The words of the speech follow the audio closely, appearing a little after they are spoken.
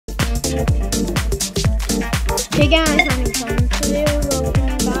Hey guys, my name's Sean. Today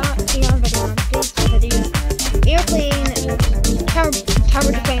welcome back to our video. We are playing Tower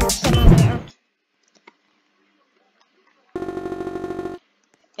Defense Simulator.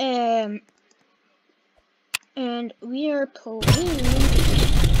 And we are playing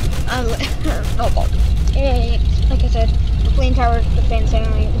not bad. Like I said, we're playing Tower Defense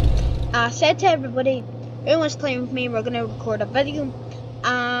Simulator. I said to everybody who wants playing with me, we're gonna record a video,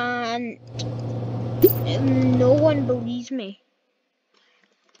 and no one believes me.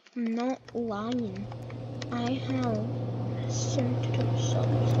 I'm not lying. I have 72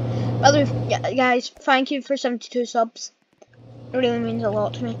 subs. By the way, guys, thank you for 72 subs. It really means a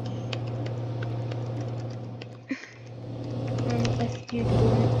lot to me. And if you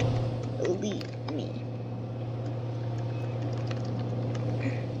don't believe me,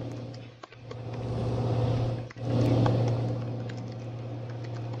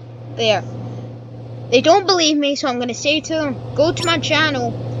 there. They don't believe me, so I'm gonna say to them, go to my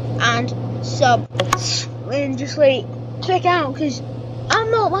channel and sub and just like check out, because I'm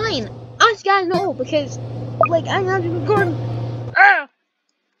not lying. As you guys know, because like I'm actually recording. And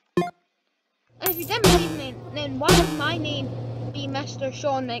if you didn't believe me, then why would my name be Mr.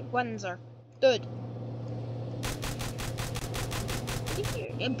 Sean McWindsor? Dude.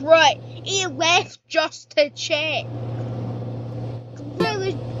 Bruh, he left just to check.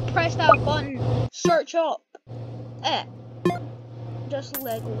 Really press that button, search up. Just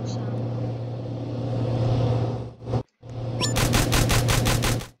Lego sound.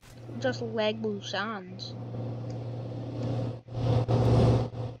 Just Lego sounds.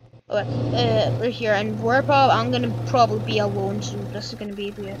 We're here, and I'm gonna probably be alone, so this is gonna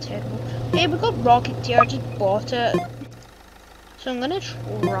be really terrible. Hey, we got Rocketeer, I just bought it, so I'm gonna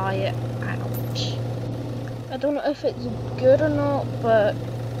try it out. I don't know if it's good or not, but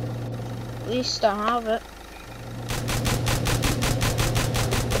at least I have it.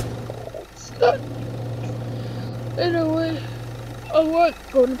 Anyway, I want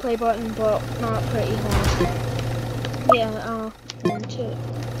golden play button, but not pretty hard. Yeah, 1, 2, 3,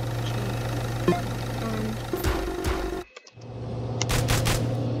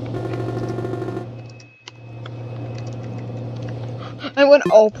 I want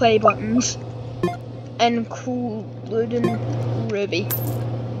all play buttons, including Ruby,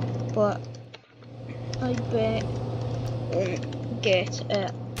 but I bet won't get it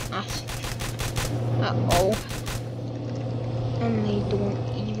at all, and they don't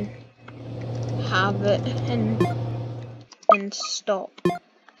even have it in stock.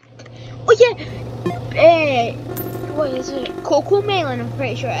 Oh yeah, what is it? Coco Melon, I'm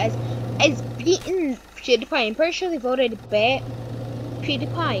pretty sure it is beating PewDiePie. I'm pretty sure they've already bet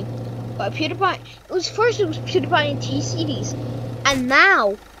PewDiePie, but PewDiePie, it was PewDiePie and T-Series, and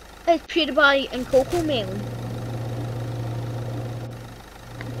now it's PewDiePie and Coco Melon.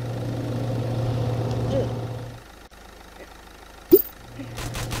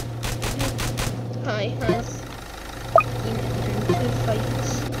 Pi has been in 2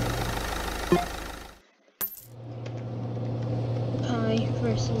 fights. Pi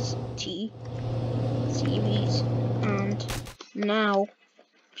versus T-Series, and now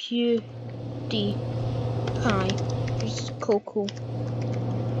PewDiePie versus Coco.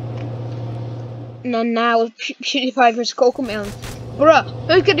 No, now PewDiePie versus Coco Melon. Bruh,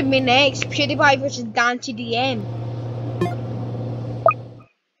 who's gonna be next? PewDiePie versus Dante DM.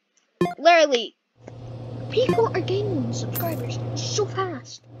 Literally, people are gaining subscribers so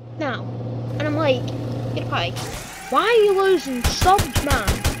fast now, and I'm like, PewDiePie, why are you losing subs, man?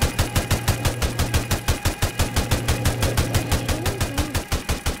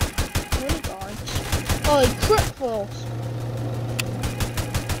 Oh, crit falls.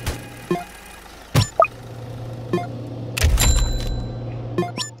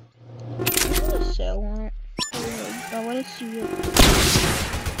 I want to see it.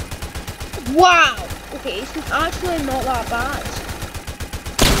 Wow! Okay, it's actually not that bad.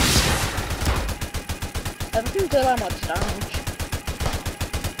 Everything did that much damage.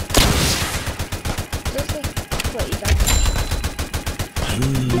 This is pretty damage.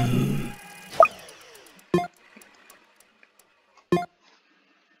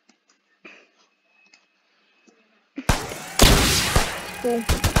 Cool.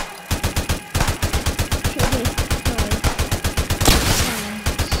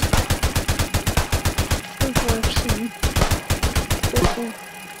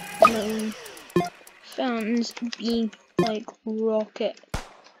 Fans being like rocket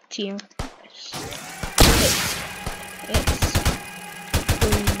tier. It's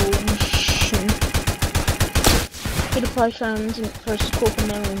emotion. PewDiePie fans versus Coco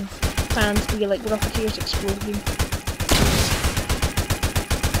Melon. fans be like Rocketeers exploding.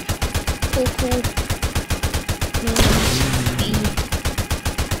 Cool.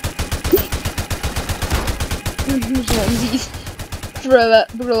 Zombies. Bro,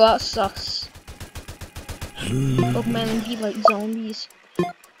 that's sus. Pokemon be like zombies.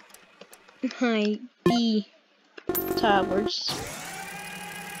 Hi, B towers.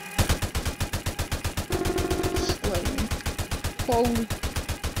 Sling. Oh,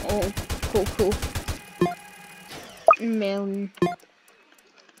 cool. Melon.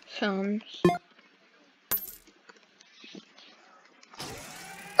 Fans.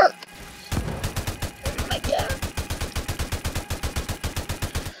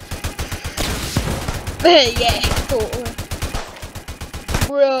 Yeah, totally.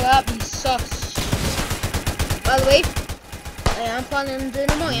 Bro, that'd be sus. By the way, I am planning on doing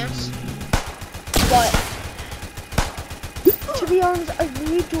a Moyas, but to be honest, I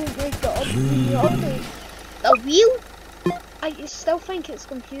really don't like the update. The wheel? I still think it's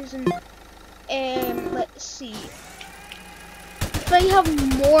confusing. Let's see. If I have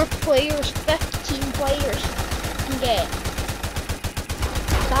more players, 15 players, I can get.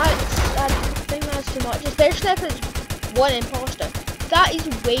 I think that's too much, especially if it's one imposter. That is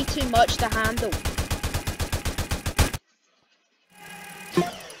way too much to handle.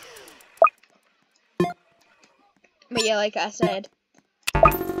 But yeah, like I said,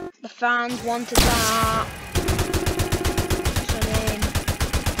 the fans wanted that. So then,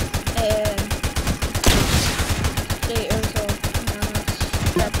 creators of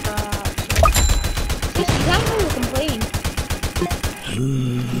said that. This is how we complain.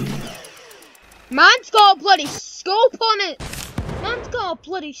 Man's got a bloody scope on it! Man's got a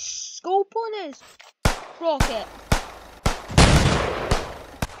bloody scope on his rocket.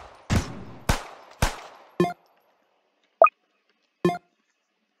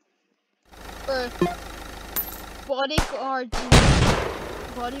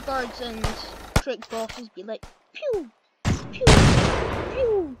 Bodyguards and trick bosses be like, pew, pew,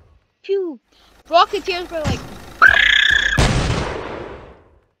 pew, pew. Rocketeers were like,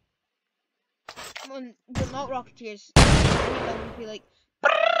 well, not Rocketeers. Anyone would be like,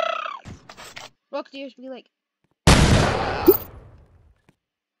 Rocketeers would be like,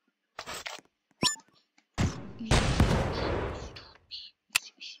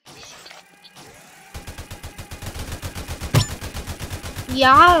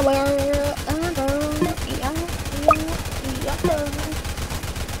 yeah.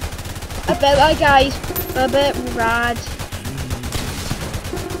 I bet that guy's a bit rad.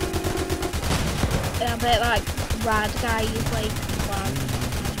 And I bet that rad guy is like, wow,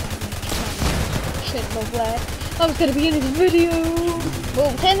 shouldn't have left. I was gonna be in his video.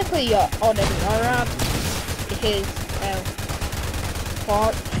 Well, technically you're already rad because, well,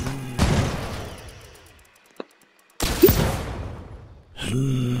 what?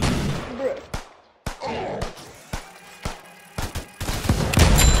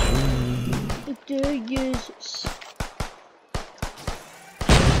 Do use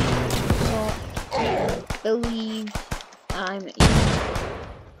not believe I'm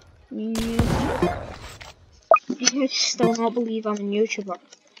you still not believe I'm a YouTuber.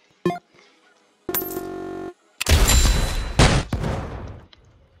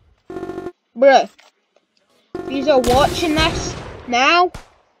 Bruh, if you are watching this now,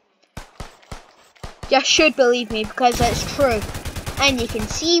 you should believe me because it's true. And you can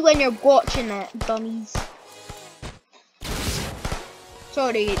see when you're watching it, dummies.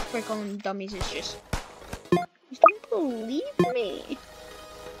 Sorry for calling them dummies, it's just... You don't believe me.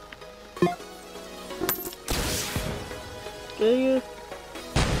 Do you?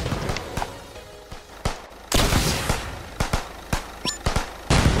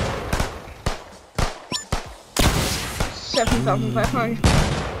 $7,500.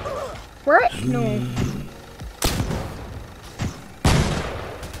 What? No.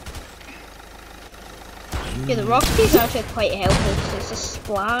 Yeah, the rocket is actually quite helpful because it's a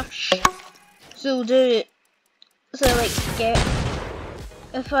splash. So like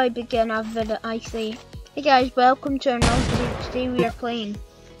if I begin a video, I say, hey guys, welcome to another video. Today we are playing.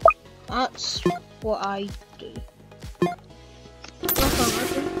 That's what I do.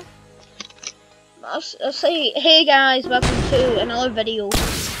 I say, hey guys, welcome to another video.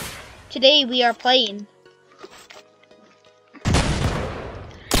 Today we are playing.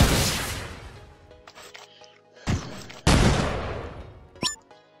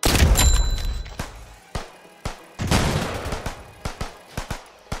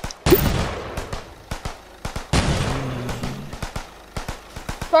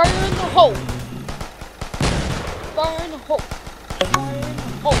 Fire in the hole! Fire in the hole! Fire in the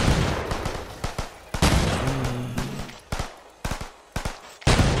hole!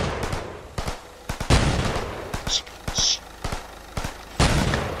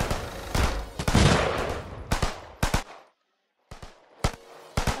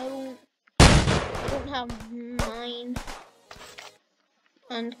 I don't have mine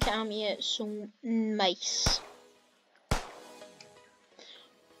and cam yet, so nice. I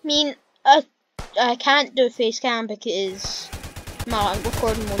mean, I can't do face cam because my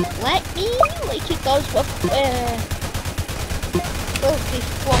recording won't let me, like it does with the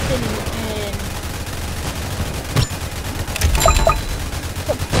flopping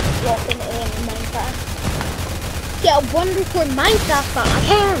Minecraft. Yeah, I want to record Minecraft, but I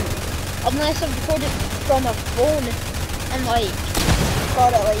can't unless I record it from a phone and like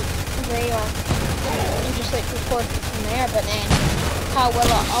got it like there and just like record it from there. But then how will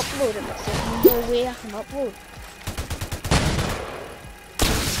I upload it? Because there's no way I can upload.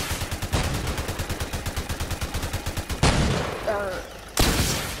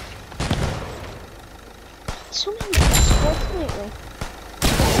 So many sports lately.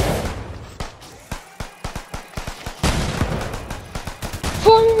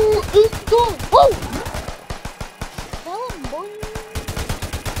 Fire is gone! Oh! Tell him, boy!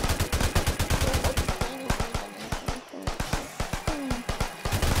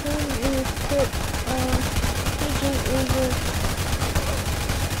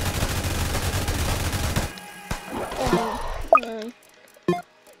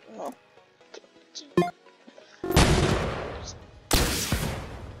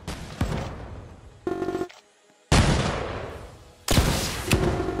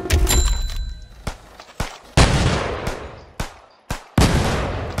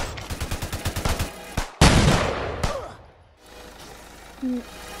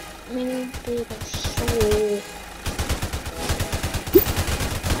 Many data so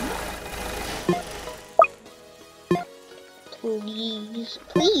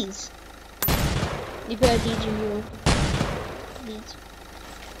please you better need you please.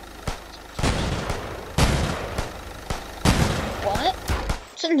 What?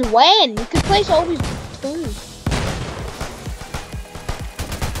 Since when? You could place always two.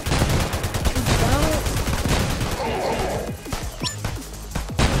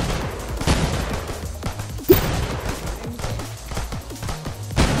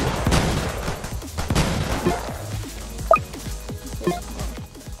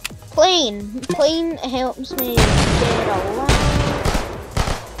 Plane helps me get along.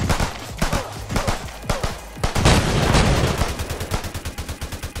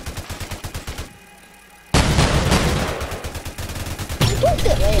 I don't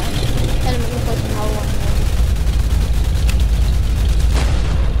get there. And I'm gonna place another one.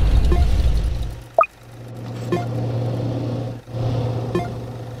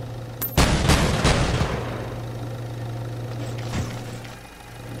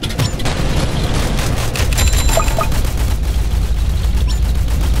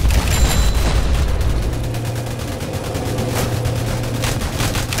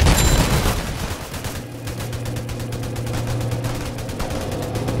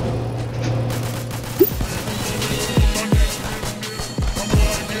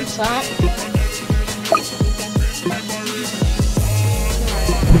 That.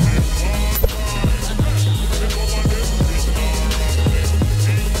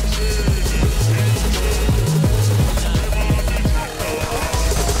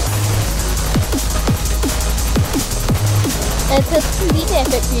 It's a sweet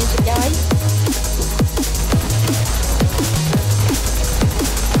epic music, guys.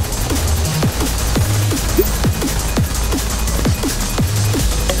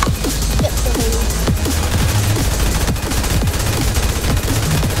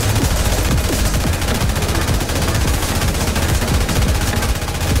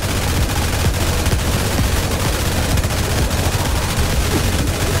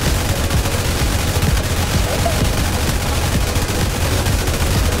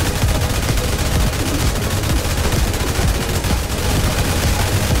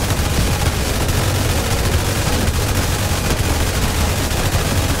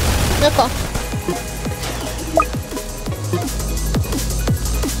 D'accord.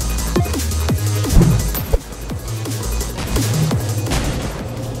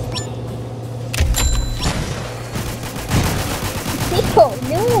 Nico,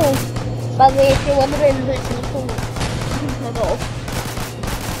 no! By the way, if you're wondering who's Nico, my dog.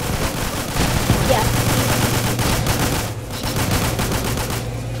 Yeah.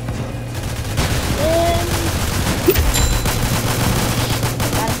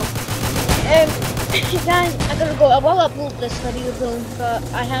 Guys, I gotta go. I will upload this video though, but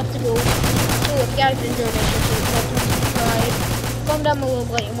I have to go. So if you guys enjoyed it, subscribe, comment down below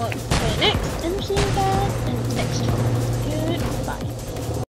what you want to play next, and see you guys.